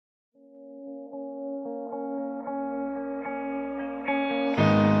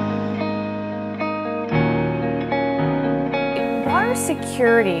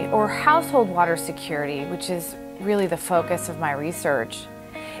security, or household water security, which is really the focus of my research,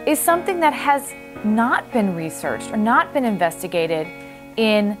 is something that has not been researched or not been investigated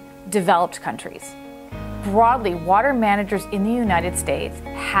in developed countries. Broadly, water managers in the United States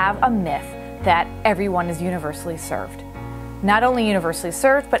have a myth that everyone is universally served. Not only universally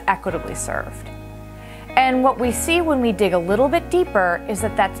served, but equitably served. And what we see when we dig a little bit deeper is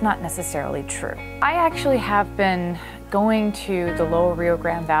that that's not necessarily true. I actually have been going to the lower Rio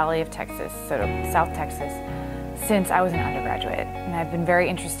Grande Valley of Texas, sort of South Texas, since I was an undergraduate. And I've been very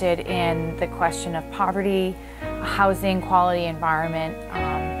interested in the question of poverty, housing, quality, environment.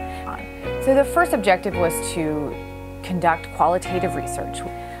 So the first objective was to conduct qualitative research,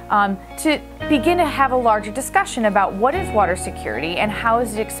 to begin to have a larger discussion about what is water security and how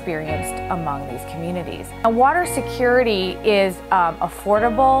is it experienced among these communities. Now, water security is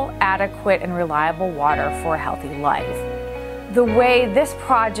affordable, adequate, and reliable water for a healthy life. The way this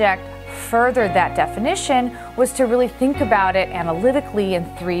project furthered that definition was to really think about it analytically in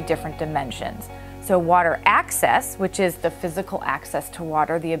 3 different dimensions. So water access, which is the physical access to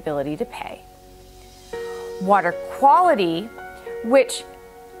water, the ability to pay. Water quality, which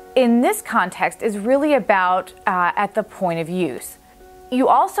in this context is really about at the point of use. You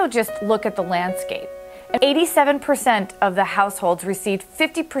also just look at the landscape. 87% of the households received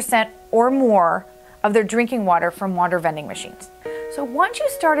 50% or more of their drinking water from water vending machines. So once you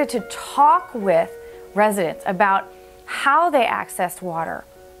started to talk with residents about how they accessed water,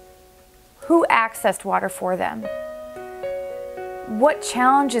 who accessed water for them, what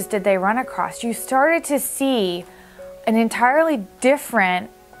challenges did they run across, you started to see an entirely different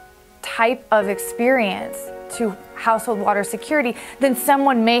type of experience to household water security than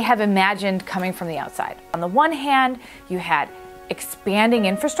someone may have imagined coming from the outside. On the one hand, you had expanding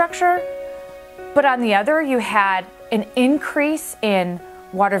infrastructure, but on the other, you had an increase in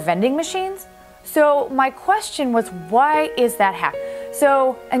water vending machines. So my question was, why is that happening?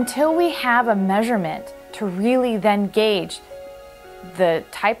 So until we have a measurement to really then gauge the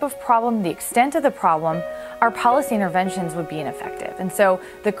type of problem, the extent of the problem, our policy interventions would be ineffective. And so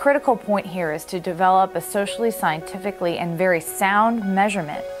the critical point here is to develop a socially, scientifically, and very sound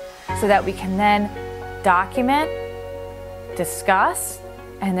measurement so that we can then document, discuss,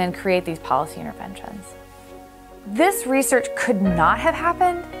 and then create these policy interventions. This research could not have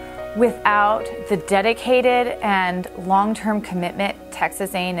happened without the dedicated and long-term commitment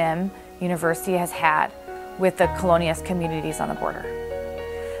Texas A&M University has had with the Colonias communities on the border.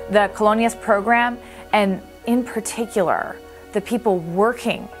 The Colonias program, and in particular, the people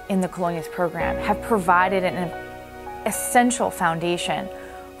working in the Colonias program, have provided an essential foundation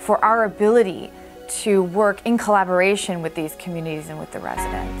for our ability to work in collaboration with these communities and with the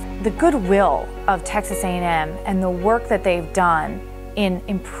residents. The goodwill of Texas A&M and the work that they've done in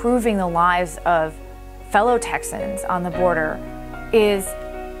improving the lives of fellow Texans on the border is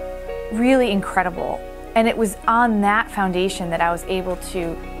really incredible. And it was on that foundation that I was able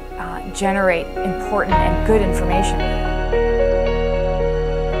to generate important and good information.